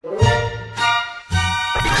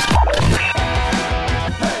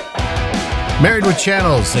Married with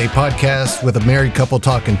Channels, a podcast with a married couple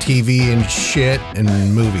talking TV and shit and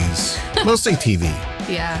movies. Mostly TV.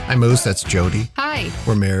 Yeah. I'm Moose, that's Jody. Hi.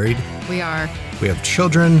 We're married. We are. We have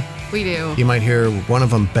children. We do. You might hear one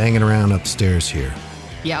of them banging around upstairs here.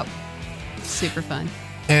 Yep. Super fun.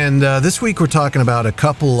 And this week we're talking about a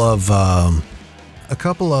couple of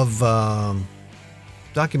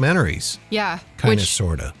documentaries. Yeah. Kind of,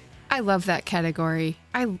 sort of. I love that category.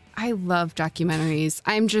 I love documentaries.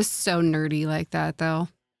 I'm just so nerdy like that, though.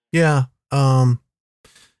 Yeah. And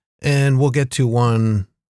we'll get to one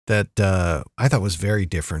that I thought was very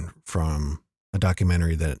different from a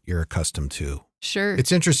documentary that you're accustomed to. Sure.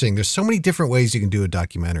 It's interesting. There's so many different ways you can do a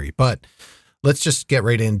documentary, but let's just get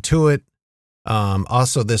right into it.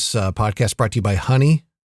 Also, this podcast brought to you by Honey.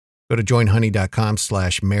 Go to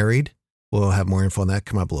joinhoney.com/married. We'll have more info on that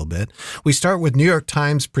come up a little bit. We start with New York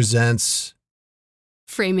Times presents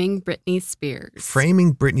Framing Britney Spears.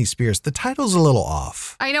 Framing Britney Spears. The title's a little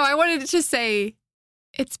off. I know. I wanted to say,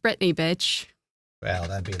 it's Britney, bitch. Well,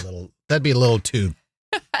 that'd be a little too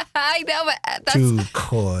I know, but that's too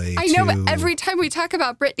coy. I know, but every time we talk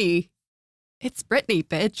about Britney, it's Britney,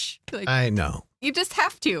 bitch. Like, I know. you just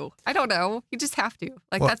have to. I don't know. You just have to.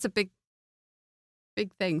 Like, Well, that's a big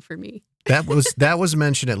thing for me. That was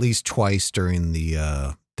mentioned at least twice during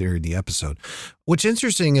the episode. What's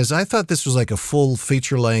interesting is I thought this was like a full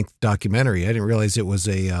feature-length documentary. I didn't realize it was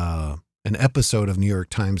an episode of New York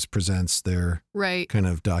Times Presents their Right. kind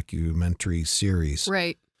of documentary series.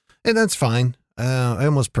 Right. And that's fine. I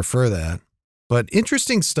almost prefer that. But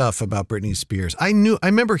interesting stuff about Britney Spears. I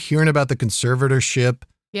remember hearing about the conservatorship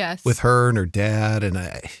Yes. with her and her dad, and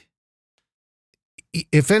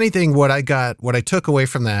if anything, what I took away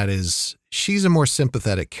from that is she's a more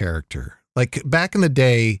sympathetic character. Like back in the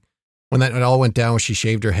day when that all went down, when she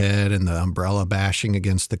shaved her head and the umbrella bashing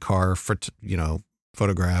against the car for,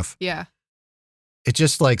 photograph. Yeah. It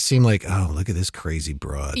just like seemed like, oh, look at this crazy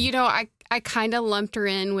broad. You know, I kind of lumped her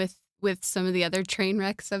in with some of the other train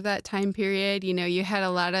wrecks of that time period. You know, you had a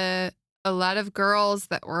lot of girls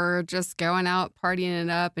that were just going out, partying it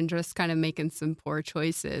up and just kind of making some poor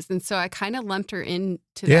choices. And so I kind of lumped her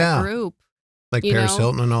into that group. Like Paris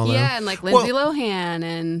Hilton and all that. Yeah, and like Lindsay Lohan.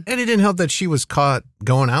 And it didn't help that she was caught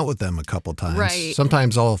going out with them a couple times. Right.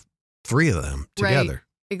 Sometimes all three of them together. Right,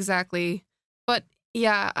 exactly. But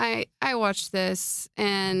yeah, I watched this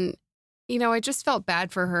and, I just felt bad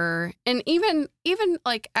for her. And even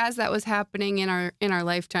like as that was happening in our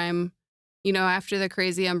lifetime, after the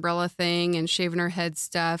crazy umbrella thing and shaving her head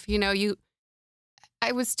stuff,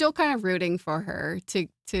 I was still kind of rooting for her to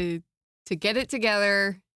get it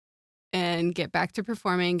together and get back to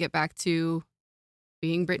performing, get back to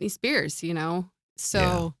being Britney Spears,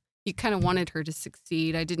 So you kind of wanted her to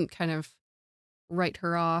succeed. I didn't kind of write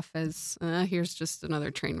her off as here's just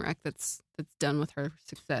another train wreck that's done with her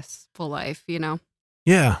successful life,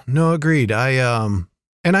 Yeah, no, agreed. And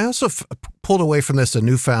I also pulled away from this a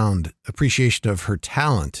newfound appreciation of her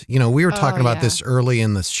talent. We were talking about this early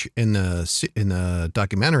in the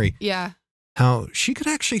documentary. Yeah. How she could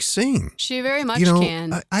actually sing. She very much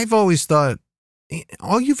can. I've always thought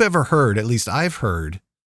all you've ever heard, at least I've heard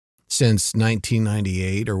since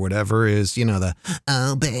 1998 or whatever, is the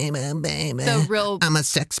oh baby, the real I'm a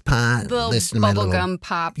sex pot. The bubblegum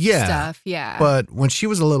pop stuff. Yeah. But when she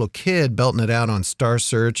was a little kid, belting it out on Star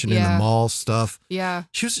Search and in the mall stuff. Yeah.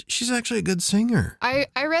 She's actually a good singer. I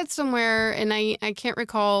read somewhere, and I can't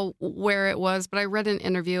recall where it was, but I read an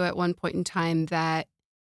interview at one point in time that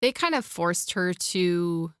they kind of forced her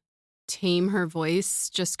to tame her voice,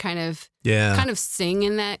 just kind of sing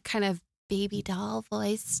in that kind of baby doll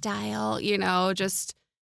voice style, just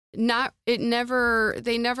not, they never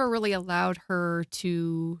really allowed her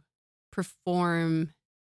to perform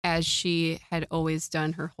as she had always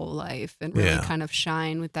done her whole life and really kind of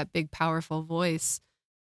shine with that big, powerful voice.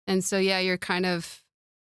 And so, you're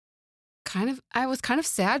I was kind of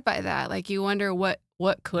sad by that. Like you wonder what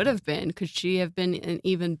could have been. Could she have been an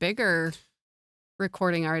even bigger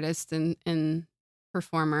recording artist and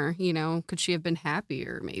performer? Could she have been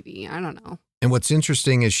happier? Maybe, I don't know. And what's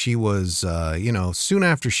interesting is she was, soon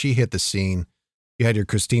after she hit the scene, you had your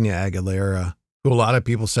Christina Aguilera, who a lot of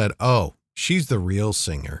people said, "Oh, she's the real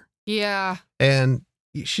singer." Yeah, and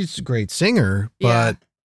she's a great singer, but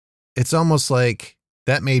it's almost like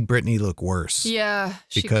that made Britney look worse. Yeah,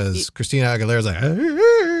 because Christina Aguilera's like.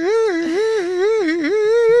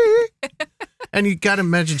 And you got to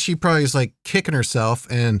imagine she probably is like kicking herself,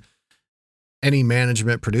 and any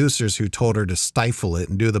management producers who told her to stifle it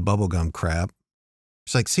and do the bubblegum crap.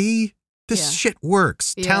 It's like, see, this shit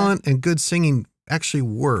works. Yeah. Talent and good singing actually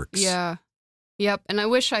works. Yeah. Yep. And I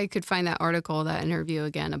wish I could find that article, that interview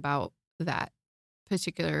again about that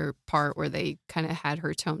particular part where they kind of had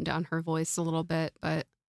her tone down her voice a little bit. But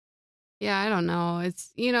yeah, I don't know.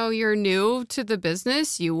 It's, you're new to the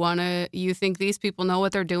business. You think these people know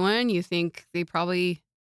what they're doing. You think they probably,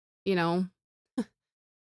 you know,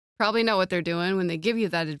 probably know what they're doing when they give you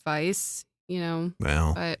that advice,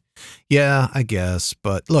 Well, but yeah, I guess.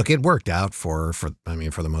 But look, it worked out for her, for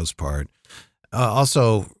the most part.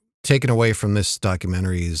 Also, taken away from this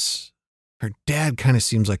documentary is her dad kind of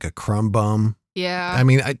seems like a crumb bum. yeah. I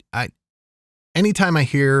mean, I anytime I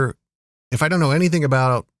hear, if I don't know anything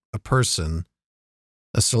about a person,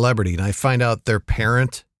 a celebrity, and I find out their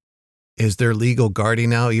parent is their legal guardian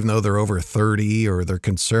now, even though they're over 30 or their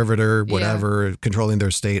conservator, whatever, controlling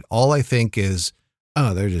their state, all I think is,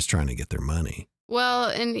 oh, they're just trying to get their money. Well,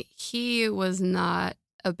 and he was not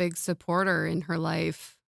a big supporter in her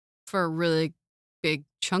life for a really big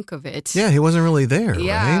chunk of it. Yeah, he wasn't really there,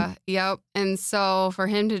 Yeah. right? Yep. And so for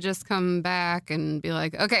him to just come back and be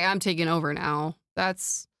like, okay, I'm taking over now,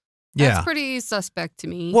 that's pretty suspect to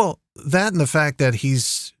me. Well, that and the fact that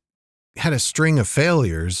he's had a string of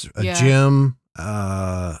failures, a Yeah. gym,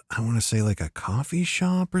 I want to say like a coffee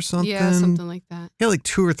shop or something. Yeah, something like that. He had like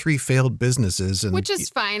 2 or 3 failed businesses. And Which is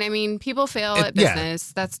fine. I mean, people fail at yeah.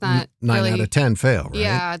 business. That's not 9 really, out of 10 fail, right?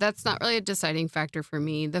 Yeah, that's not really a deciding factor for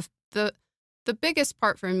me. The biggest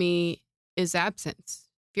part for me is absence.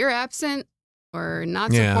 If you're absent or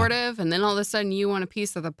not Yeah. supportive, and then all of a sudden you want a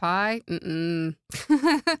piece of the pie,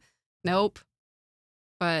 nope.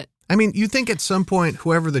 But I mean, you think at some point,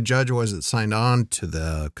 whoever the judge was that signed on to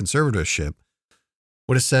the conservatorship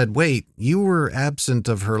would have said, wait, you were absent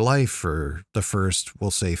of her life for the first,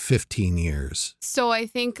 we'll say, 15 years. so I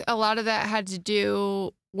think a lot of that had to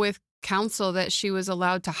do with counsel that she was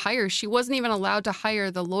allowed to hire. She wasn't even allowed to hire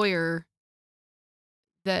the lawyer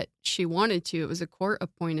that she wanted to. It was a court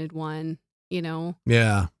appointed one,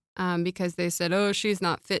 Yeah. because they said, oh, she's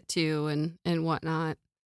not fit to and whatnot.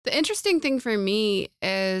 The interesting thing for me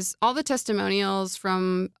is all the testimonials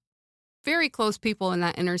from very close people in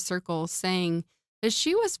that inner circle saying that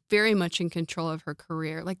she was very much in control of her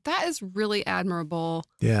career. Like, that is really admirable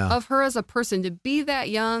Yeah. of her as a person, to be that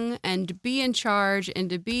young and to be in charge and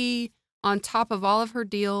to be on top of all of her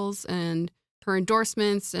deals and her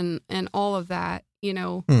endorsements and all of that,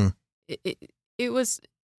 It was,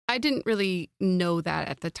 I didn't really know that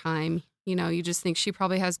at the time. You just think she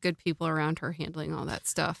probably has good people around her handling all that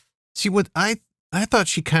stuff. See, what I thought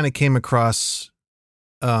she kind of came across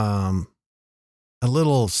a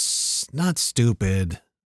little not stupid.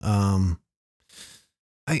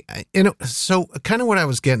 So kind of what I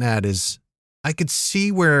was getting at is I could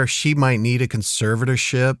see where she might need a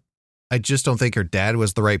conservatorship. I just don't think her dad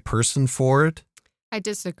was the right person for it. I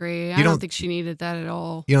disagree. I don't don't think she needed that at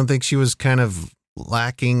all. You don't think she was kind of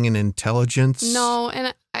lacking in intelligence? No,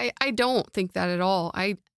 and I don't think that at all.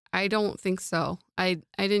 I don't think so. I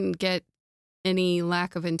didn't get any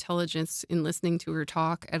lack of intelligence in listening to her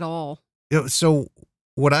talk at all. So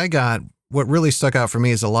what really stuck out for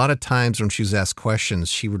me is a lot of times when she was asked questions,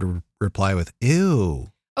 she would reply with,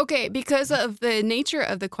 ew. Okay, because of the nature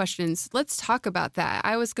of the questions, let's talk about that.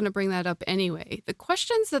 I was going to bring that up anyway. The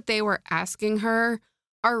questions that they were asking her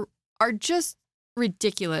are just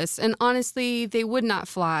ridiculous. And honestly, they would not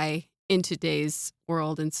fly in today's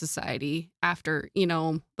world and society after,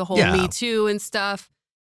 the whole Me Too and stuff.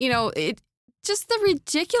 It just the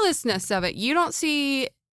ridiculousness of it. You don't see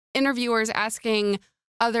interviewers asking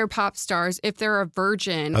other pop stars if they're a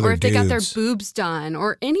virgin or if they got their boobs done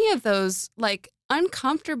or any of those like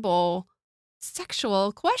uncomfortable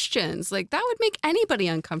sexual questions. Like, that would make anybody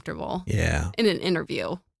uncomfortable. Yeah. In an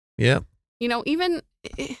interview. Yep.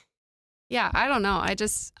 I don't know.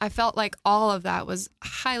 I felt like all of that was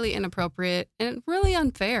highly inappropriate and really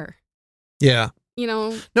unfair. Yeah.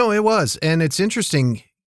 No, it was. And it's interesting,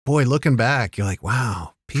 boy, looking back, you're like,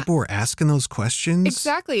 wow, people were asking those questions.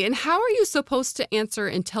 Exactly. And how are you supposed to answer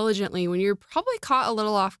intelligently when you're probably caught a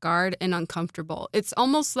little off guard and uncomfortable? It's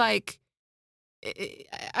almost like,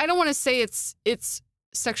 I don't want to say it's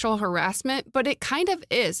sexual harassment, but it kind of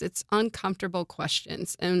is. It's uncomfortable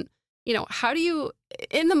questions. And, how do you,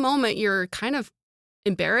 in the moment, you're kind of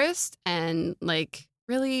embarrassed and like,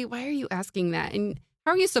 really, why are you asking that? And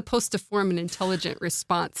how are you supposed to form an intelligent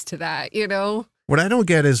response to that, What I don't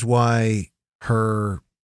get is why her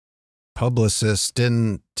publicist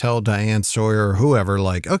didn't tell Diane Sawyer or whoever,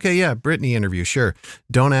 like, okay, yeah, Britney interview, sure.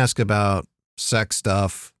 Don't ask about sex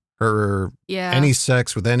stuff, any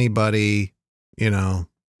sex with anybody,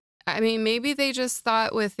 I mean, maybe they just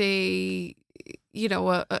thought with a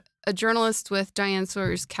journalist with Diane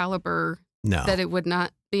Sawyer's caliber that it would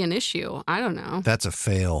not be an issue. I don't know. That's a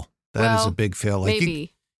fail. That is a big fail. Like,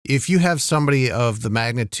 maybe. if you have somebody of the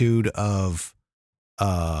magnitude of,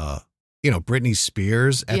 Britney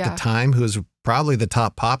Spears at the time, who was probably the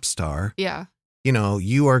top pop star,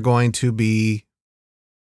 you are going to be,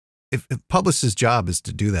 if publicist's job is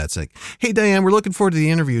to do that, it's like, hey, Diane, we're looking forward to the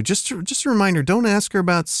interview. Just a reminder, don't ask her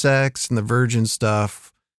about sex and the virgin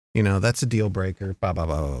stuff. That's a deal breaker. Blah, blah,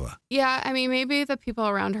 blah, blah, blah. Yeah, I mean, maybe the people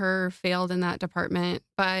around her failed in that department,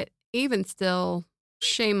 but even still,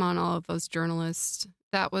 shame on all of those journalists.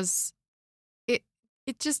 That was,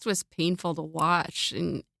 it just was painful to watch.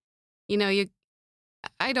 And,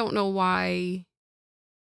 I don't know why,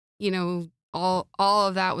 all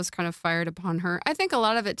of that was kind of fired upon her. I think a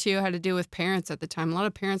lot of it, too, had to do with parents at the time. A lot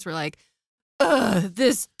of parents were like,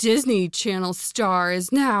 this Disney Channel star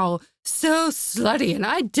is now so slutty and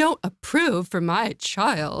I don't approve for my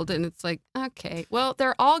child. And it's like, okay, well,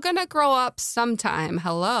 they're all going to grow up sometime.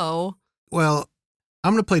 Hello. Well,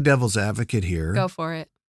 I'm going to play devil's advocate here. Go for it.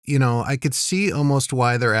 I could see almost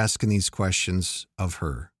why they're asking these questions of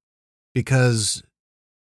her. Because,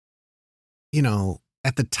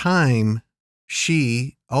 at the time,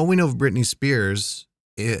 all we know of Britney Spears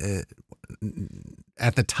at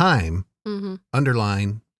the time,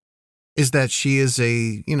 underline, is that she is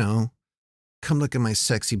a, come look at my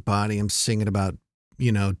sexy body. I'm singing about,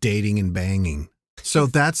 dating and banging. So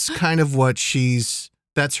that's kind of what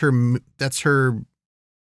that's her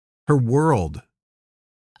world,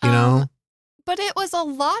 But it was a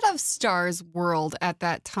lot of stars' world at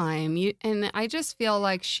that time. And I just feel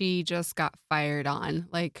like she just got fired on.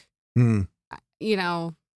 Like,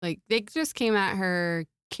 like they just came at her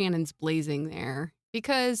cannons blazing there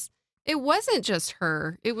because it wasn't just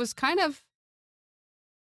her. It was kind of,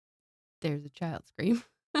 there's a child scream.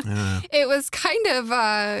 It was kind of,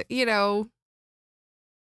 I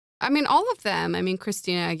mean, all of them. I mean,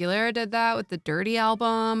 Christina Aguilera did that with the Dirty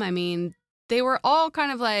album. I mean, they were all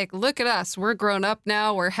kind of like, look at us. We're grown up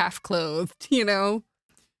now. We're half clothed,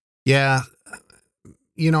 Yeah.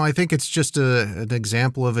 I think it's just an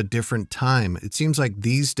example of a different time. It seems like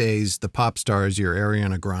these days, the pop stars, your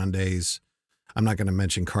Ariana Grandes, I'm not going to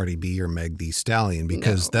mention Cardi B or Meg Thee Stallion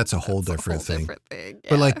because that's a whole different thing. Yeah.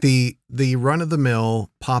 But like the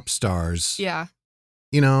run-of-the-mill pop stars,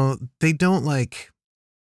 they don't like,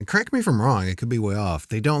 correct me if I'm wrong, it could be way off.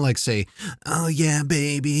 They don't say, oh yeah,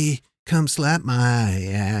 baby, come slap my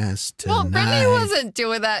ass tonight. Well, Britney wasn't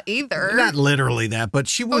doing that either. Not literally that, but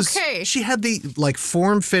she was. Okay. She had the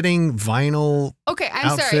form-fitting vinyl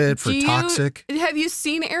outfit for Toxic. Have you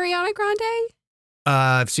seen Ariana Grande?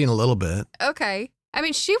 I've seen a little bit. Okay. I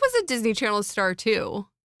mean, she was a Disney Channel star too,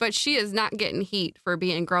 but she is not getting heat for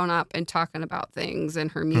being grown up and talking about things in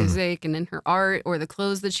her music and in her art or the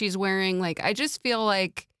clothes that she's wearing. Like, I just feel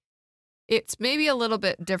like it's maybe a little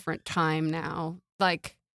bit different time now.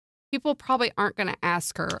 Like, people probably aren't going to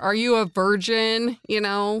ask her, are you a virgin?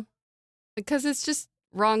 Because it's just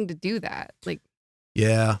wrong to do that. Like,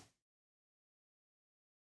 yeah.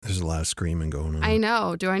 There's a lot of screaming going on. I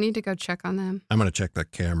know. Do I need to go check on them? I'm going to check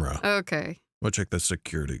that camera. Okay. We'll check the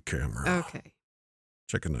security camera. Okay.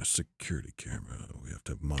 Checking the security camera. We have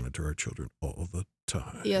to monitor our children all the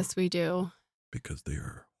time. Yes, we do. Because they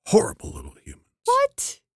are horrible little humans.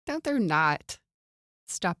 What? No, they're not.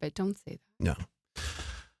 Stop it. Don't say that.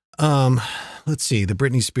 No. Let's see. The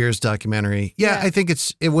Britney Spears documentary. Yeah. I think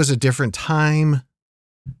it was a different time.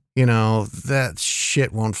 That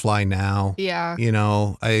shit won't fly now. Yeah.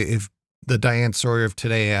 If the Diane Sawyer of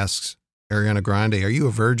today asks Ariana Grande, are you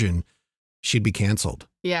a virgin? She'd be canceled.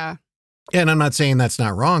 Yeah. And I'm not saying that's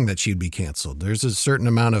not wrong that she'd be canceled. There's a certain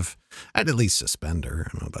amount of, I'd at least suspend her.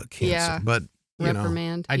 I don't know about cancel, but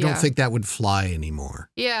reprimand. I don't think that would fly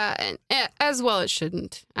anymore. Yeah. And as well, it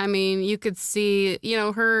shouldn't. I mean, you could see,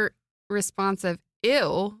 her response of,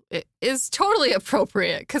 ew, it is totally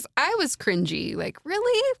appropriate because I was cringy. Like,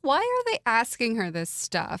 really? Why are they asking her this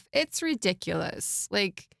stuff? It's ridiculous.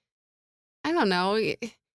 Like, I don't know. Even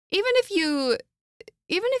if you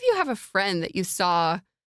have a friend that you saw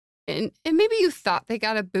and maybe you thought they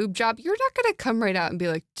got a boob job, you're not going to come right out and be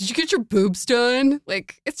like, did you get your boobs done?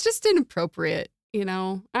 Like, it's just inappropriate. I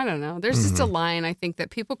don't know. There's just a line, I think,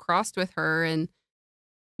 that people crossed with her. And,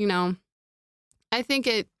 I think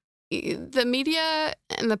the media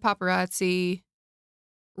and the paparazzi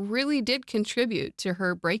really did contribute to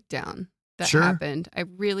her breakdown that happened. I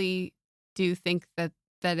really do think that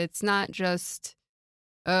it's not just,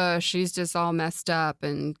 she's just all messed up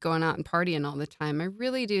and going out and partying all the time. I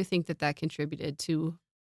really do think that contributed to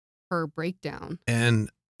her breakdown. And,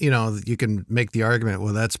 you can make the argument,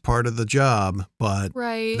 well, that's part of the job, but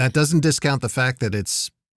right. That doesn't discount the fact that it's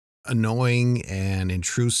annoying and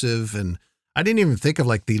intrusive. And I didn't even think of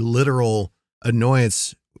the literal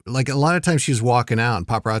annoyance like a lot of times she's walking out and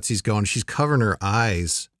paparazzi's going, she's covering her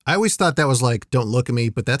eyes. I always thought that was like, don't look at me,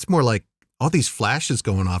 but that's more like all these flashes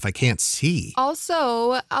going off. I can't see.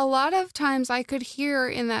 Also, a lot of times I could hear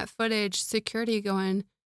in that footage security going,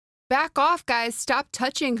 back off, guys. Stop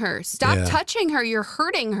touching her. Stop touching her. You're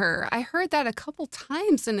hurting her. I heard that a couple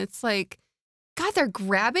times, and it's like, God, they're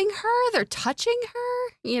grabbing her. They're touching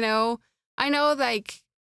her. You know, I know, like,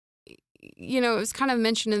 you know, it was kind of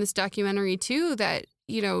mentioned in this documentary, too, that,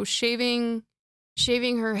 you know, shaving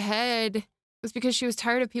her head was because she was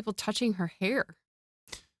tired of people touching her hair.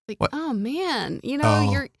 Like, what? Oh, man, you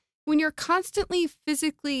know, when you're constantly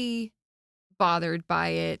physically bothered by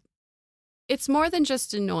it, it's more than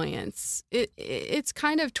just annoyance. It's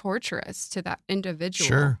kind of torturous to that individual,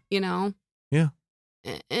 sure. You know? Yeah.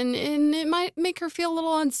 And it might make her feel a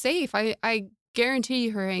little unsafe. I guarantee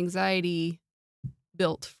her anxiety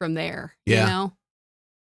built from there, you know?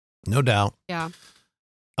 No doubt. Yeah.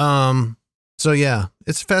 So, yeah,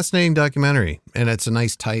 it's a fascinating documentary, and it's a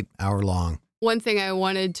nice, tight hour long. One thing I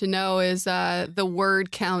wanted to know is the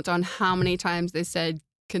word count on how many times they said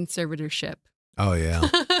conservatorship. Oh, yeah.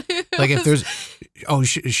 Like if there's,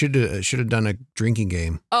 should have done a drinking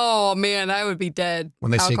game. Oh, man, I would be dead.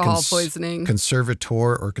 When they alcohol say poisoning.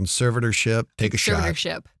 Conservator or conservatorship, take a shot.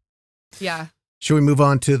 Conservatorship. Yeah. Should we move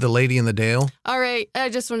on to The Lady in the Dale? All right. I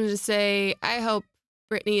just wanted to say, I hope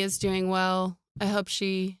Brittany is doing well. I hope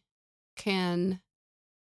she can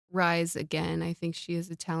rise again. I think she is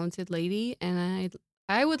a talented lady, and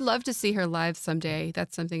I would love to see her live someday.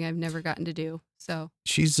 That's something I've never gotten to do. So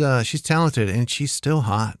she's talented and she's still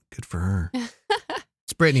hot. Good for her.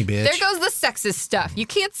 It's Brittany, bitch. There goes the sexist stuff. You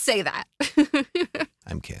can't say that.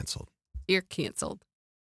 I'm canceled. You're canceled.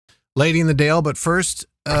 Lady in the Dale, but first,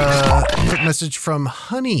 a quick message from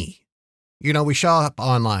Honey. You know, we shop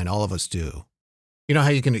online. All of us do. You know how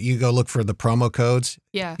you go look for the promo codes?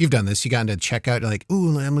 Yeah. You've done this. You got into checkout. You're like,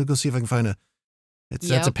 ooh, I'm going to go see if I can find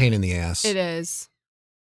that's a pain in the ass. It is.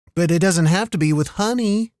 But it doesn't have to be with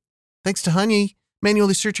Honey. Thanks to Honey,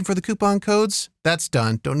 manually searching for the coupon codes, that's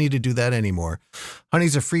done. Don't need to do that anymore.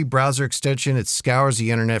 Honey's a free browser extension. It scours the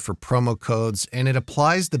internet for promo codes, and it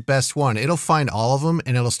applies the best one. It'll find all of them,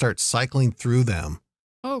 and it'll start cycling through them.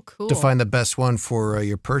 Oh, cool. To find the best one for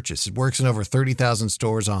your purchase. It works in over 30,000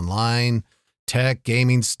 stores online, tech,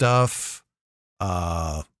 gaming stuff,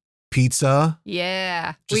 pizza.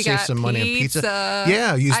 Yeah. Just save some money on pizza.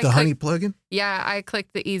 Yeah, use the Honey plugin. Yeah, I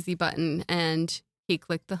clicked the easy button and he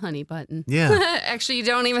clicked the Honey button. Yeah. Actually, you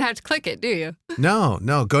don't even have to click it, do you? No.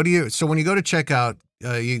 So when you go to checkout,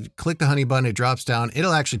 you click the Honey button, it drops down.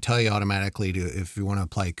 It'll actually tell you automatically if you want to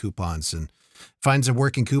apply coupons, and finds a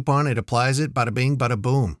working coupon, it applies it, bada bing, bada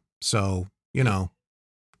boom. So, you know,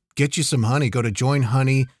 get you some honey. Go to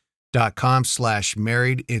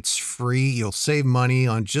joinhoney.com/married. It's free. You'll save money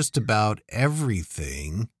on just about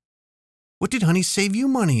everything. What did Honey save you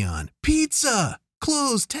money on? Pizza,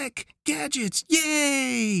 clothes, tech, gadgets.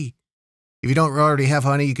 Yay! If you don't already have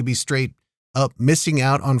Honey, you could be straight up missing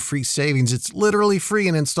out on free savings. It's literally free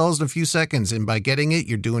and installs in a few seconds. And by getting it,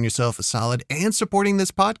 you're doing yourself a solid and supporting this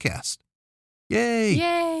podcast. Yay!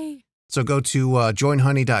 Yay! So go to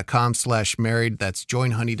joinhoney.com/married. That's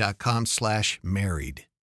joinhoney.com/married.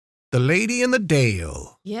 The Lady in the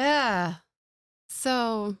Dale. Yeah.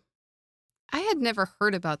 So I had never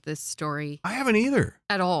heard about this story. I haven't either.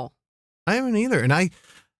 At all. I haven't either. And I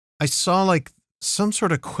saw like some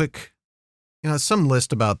sort of quick, some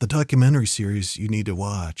list about the documentary series you need to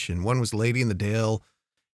watch. And one was Lady in the Dale.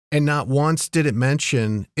 And not once did it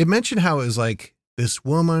mentioned how it was like this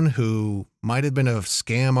woman who might have been a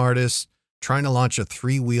scam artist trying to launch a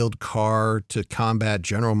 3-wheeled car to combat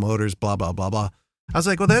General Motors, blah, blah, blah, blah. I was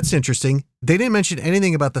like, well, that's interesting. They didn't mention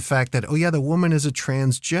anything about the fact that, the woman is a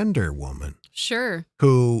transgender woman. Sure.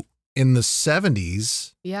 Who in the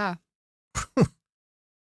 70s yeah,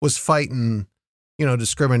 was fighting,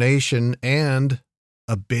 discrimination and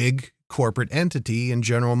a big corporate entity in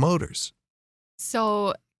General Motors.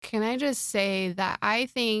 So can I just say that I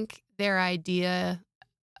think their idea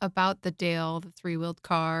about the Dale, the 3-wheeled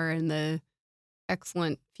car and the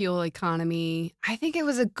excellent fuel economy, I think it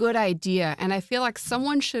was a good idea. And I feel like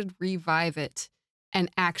someone should revive it and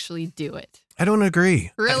actually do it. I don't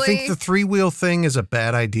agree. Really? I think the 3-wheel thing is a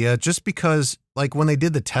bad idea just because, like, when they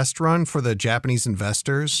did the test run for the Japanese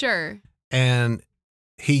investors. Sure. And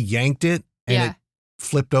he yanked it and it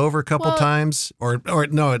flipped over a couple times. Or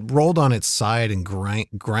no, it rolled on its side and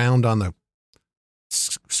ground on the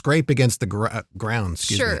scrape against the ground.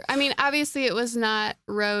 Excuse me. I mean, obviously it was not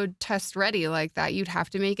road test ready like that. You'd have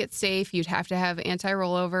to make it safe. You'd have to have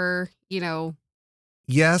anti-rollover,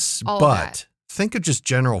 Yes, all but think of just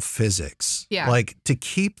general physics. Yeah. Like to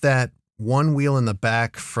keep that one wheel in the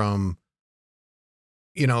back from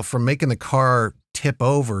making the car tip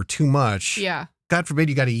over too much. Yeah. God forbid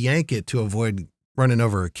you got to yank it to avoid running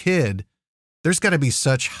over a kid. There's got to be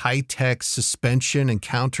such high-tech suspension and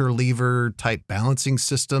counter lever type balancing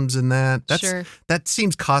systems in that. Sure. That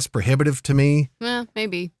seems cost prohibitive to me. Well,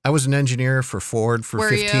 maybe. I was an engineer for Ford for Were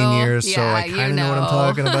 15 you? years, so Yeah, I kind of know what I'm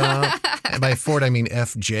talking about. And by Ford, I mean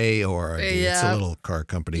FJORD. It's a Yeah. little car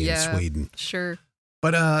company in Sweden. Sure.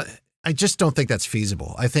 But I just don't think that's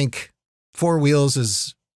feasible. I think four wheels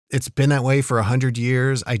it's been that way for 100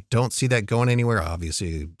 years. I don't see that going anywhere,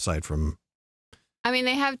 obviously, aside from... I mean,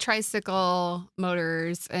 they have tricycle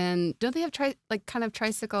motors, and don't they have kind of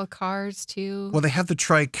tricycle cars too? Well, they have the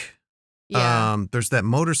trike. Yeah. There's that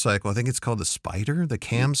motorcycle. I think it's called the Spider, the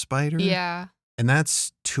Cam Spider. Yeah. And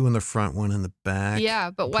that's two in the front, one in the back.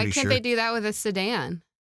 Yeah, but why pretty can't sure. they do that with a sedan?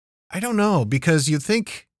 I don't know, because you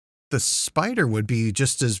think the Spider would be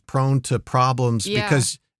just as prone to problems Yeah.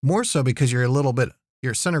 because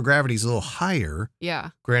your center of gravity is a little higher. Yeah.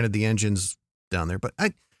 Granted, the engine's down there, but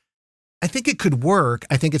I think it could work.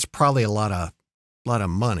 I think it's probably a lot of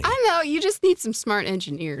money. I don't know. You just need some smart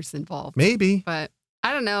engineers involved. Maybe. But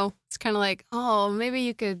I don't know. It's kind of like, oh, maybe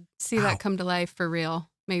you could see Ow. that come to life for real.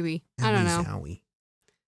 Maybe. I don't know. Owie.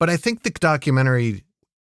 But I think the documentary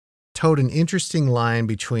towed an interesting line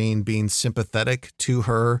between being sympathetic to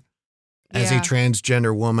her as a Yeah.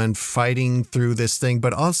 transgender woman fighting through this thing,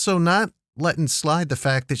 but also not letting slide the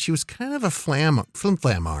fact that she was kind of a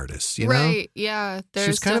flim-flam artist, you know? Right. Yeah. She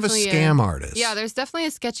was kind of a definitely scam artist. Yeah, there's definitely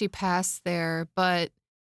a sketchy past there, but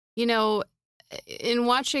in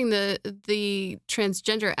watching the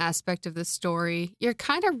transgender aspect of the story, you're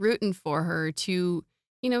kind of rooting for her to,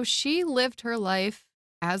 she lived her life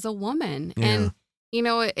as a woman, Yeah.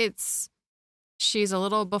 and she's a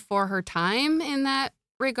little before her time in that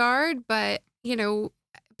regard, but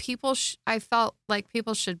I felt like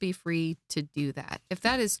people should be free to do that if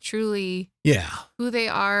that is truly Yeah. who they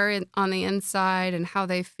are on the inside and how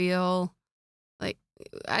they feel. Like,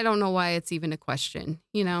 I don't know why it's even a question,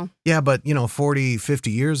 Yeah, but 40,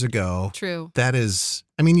 50 years ago, True. that is,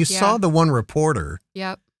 I mean, you saw Yeah. the one reporter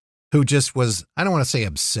Yep. who just was, I don't want to say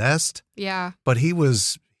obsessed, Yeah. but he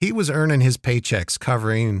was earning his paychecks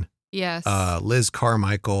covering Yes. Liz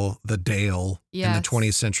Carmichael, the Dale, and Yes. the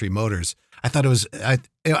 20th Century Motors. I thought it was,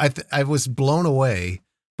 I was blown away,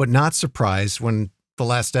 but not surprised when the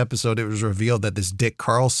last episode it was revealed that this Dick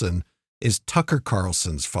Carlson is Tucker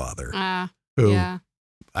Carlson's father, who Yeah.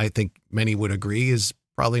 I think many would agree is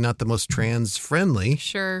probably not the most trans friendly,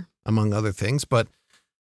 Sure. among other things. But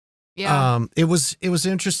Yeah. it was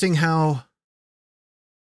interesting how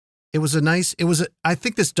I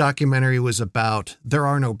think this documentary was about, there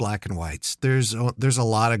are no black and whites. There's a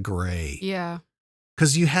lot of gray. Yeah.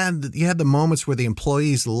 Because you had the moments where the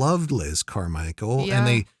employees loved Liz Carmichael Yeah. and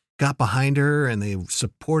they got behind her and they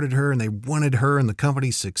supported her and they wanted her and the company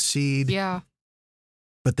to succeed. Yeah.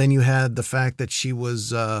 But then you had the fact that she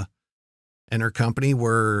was and her company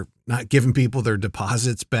were not giving people their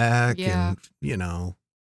deposits back. Yeah. And,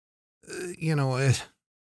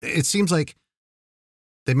 it seems like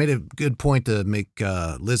they made a good point to make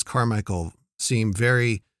Liz Carmichael seem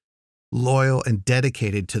very loyal and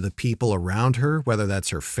dedicated to the people around her, whether that's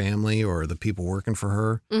her family or the people working for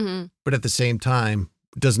her. Mm-hmm. But at the same time,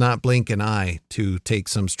 does not blink an eye to take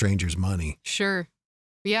some stranger's money. Sure.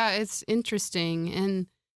 Yeah, it's interesting. And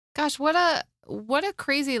gosh, what a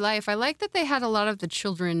crazy life. I like that they had a lot of the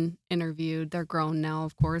children interviewed. They're grown now,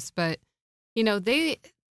 of course, but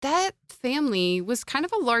that family was kind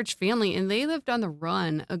of a large family and they lived on the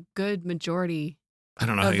run a good majority I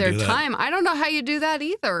don't know how of you their do that. time. I don't know how you do that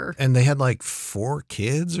either. And they had like 4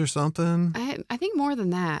 kids or something. I think more than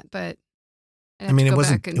that, but I mean, it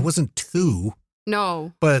wasn't 2,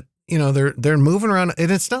 No, but they're moving around, and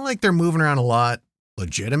it's not like they're moving around a lot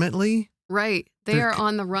legitimately. right. They They're- are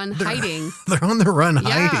on the run they're- hiding. They're on the run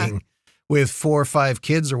Yeah. hiding with 4 or 5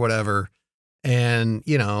 kids or whatever. And,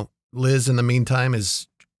 Liz in the meantime is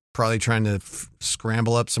probably trying to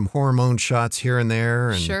scramble up some hormone shots here and there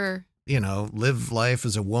and, Sure. live life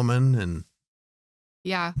as a woman. And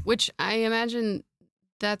Yeah, which I imagine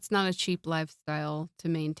that's not a cheap lifestyle to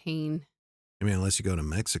maintain. I mean, unless you go to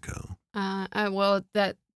Mexico. Well,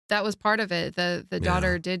 that was part of it. The Yeah.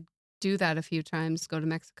 daughter did do that a few times, go to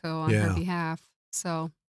Mexico on Yeah. her behalf.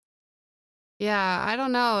 So, yeah, I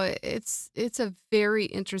don't know. It's a very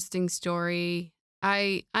interesting story.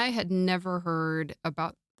 I had never heard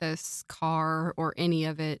about this car or any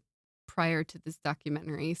of it prior to this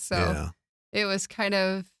documentary. So Yeah. it was kind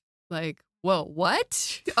of like, whoa,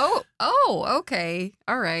 what? Oh, okay.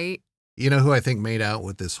 All right. You know who I think made out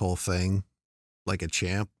with this whole thing like a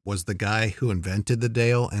champ was the guy who invented the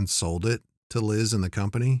Dale and sold it to Liz and the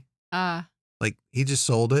company. Like he just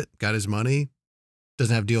sold it, got his money,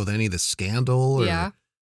 doesn't have to deal with any of the scandal or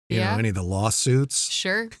you know, any of the lawsuits.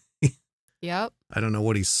 Sure. Yep. I don't know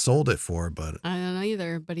what he sold it for, but I don't know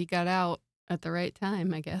either, but he got out at the right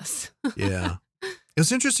time, I guess. yeah. It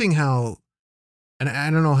was interesting how, and I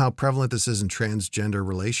don't know how prevalent this is in transgender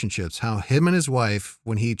relationships, how him and his wife,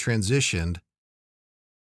 when he transitioned,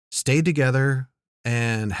 stayed together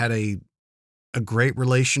and had a great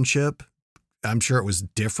relationship. I'm sure it was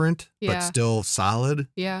different, but still solid.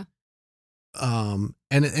 Yeah. And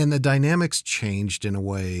the dynamics changed in a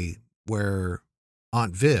way where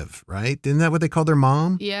Aunt Viv, right? Isn't that what they called their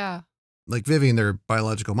mom? Yeah. Like Vivian, their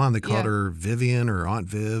biological mom, they called her Vivian or Aunt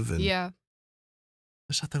Viv. And yeah. I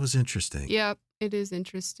just thought that was interesting. Yep, it is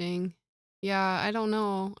interesting. Yeah, I don't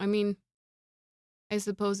know. I mean, I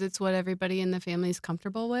suppose it's what everybody in the family is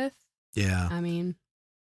comfortable with. Yeah. I mean,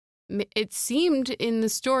 it seemed in the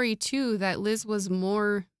story, too, that Liz was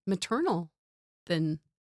more maternal than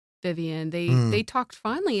Vivian. They talked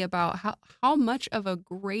fondly about how much of a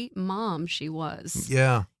great mom she was.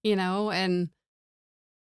 Yeah. You know, and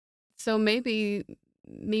so maybe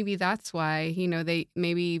that's why, you know,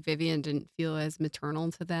 maybe Vivian didn't feel as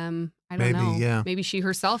maternal to them. I don't know. Yeah. Maybe she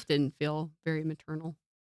herself didn't feel very maternal.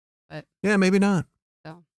 But yeah, maybe not.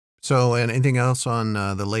 So, and anything else on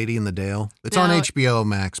The Lady in the Dale? It's on HBO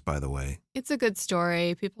Max, by the way. It's a good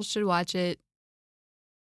story. People should watch it.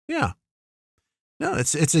 Yeah. No,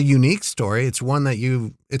 it's a unique story. It's one that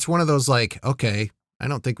it's one of those like, okay, I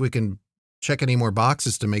don't think we can check any more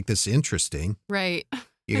boxes to make this interesting. Right.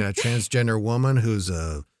 You got a transgender woman who's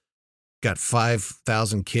got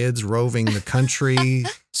 5,000 kids roving the country,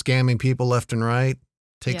 scamming people left and right,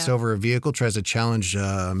 takes over a vehicle, tries to challenge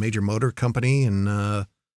a major motor company and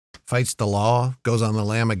fights the law, goes on the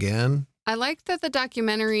lam again. I like that the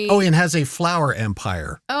documentary. Oh, and has a flower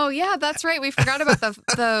empire. Oh, yeah, that's right. We forgot about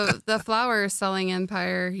the flower selling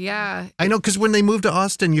empire. Yeah. I know, because when they move to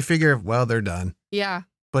Austin, you figure, well, they're done. Yeah.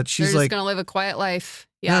 But she's they're just going to live a quiet life.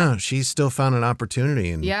 Yeah. She's still found an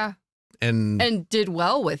opportunity. And did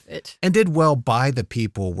well with it. And did well by the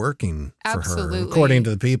people working for her. According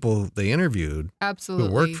to the people they interviewed. Absolutely.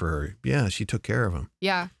 Who worked for her. Yeah, she took care of them.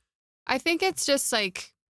 Yeah. I think it's just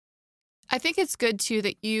like, I think it's good, too,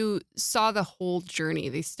 that you saw the whole journey.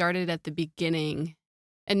 They started at the beginning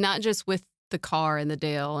and not just with the car and the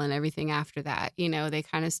Dale and everything after that. You know, they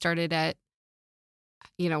kind of started at,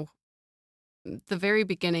 you know, the very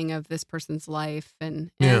beginning of this person's life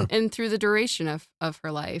and through the duration of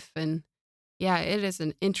her life. And yeah, it is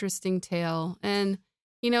an interesting tale. And,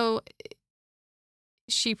 you know,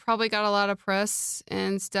 she probably got a lot of press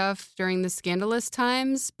and stuff during the scandalous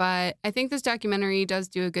times, but I think this documentary does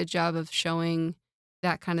do a good job of showing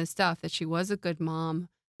that kind of stuff, that she was a good mom,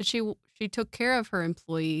 that she took care of her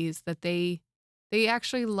employees, that they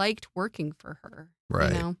actually liked working for her.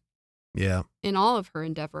 Right. You know? Yeah. In all of her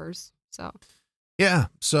endeavors. So. Yeah.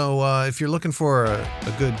 So if you're looking for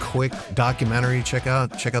a good, quick documentary, check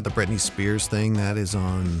out the Britney Spears thing. That is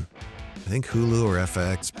on, I think, Hulu or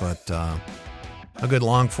FX, but a good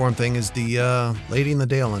long form thing is the Lady in the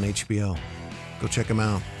Dale on HBO. Go check them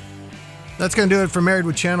out. That's going to do it for Married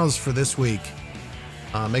with Channels for this week.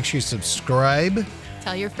 Make sure you subscribe.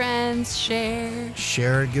 Tell your friends,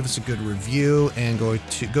 share it, give us a good review, and go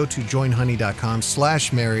to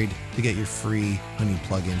joinhoney.com/married to get your free Honey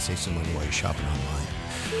plugin. Save some money while you're shopping online.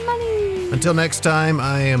 Money. Until next time,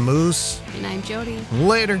 I am Moose. And I'm Jody.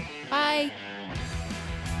 Later. Bye.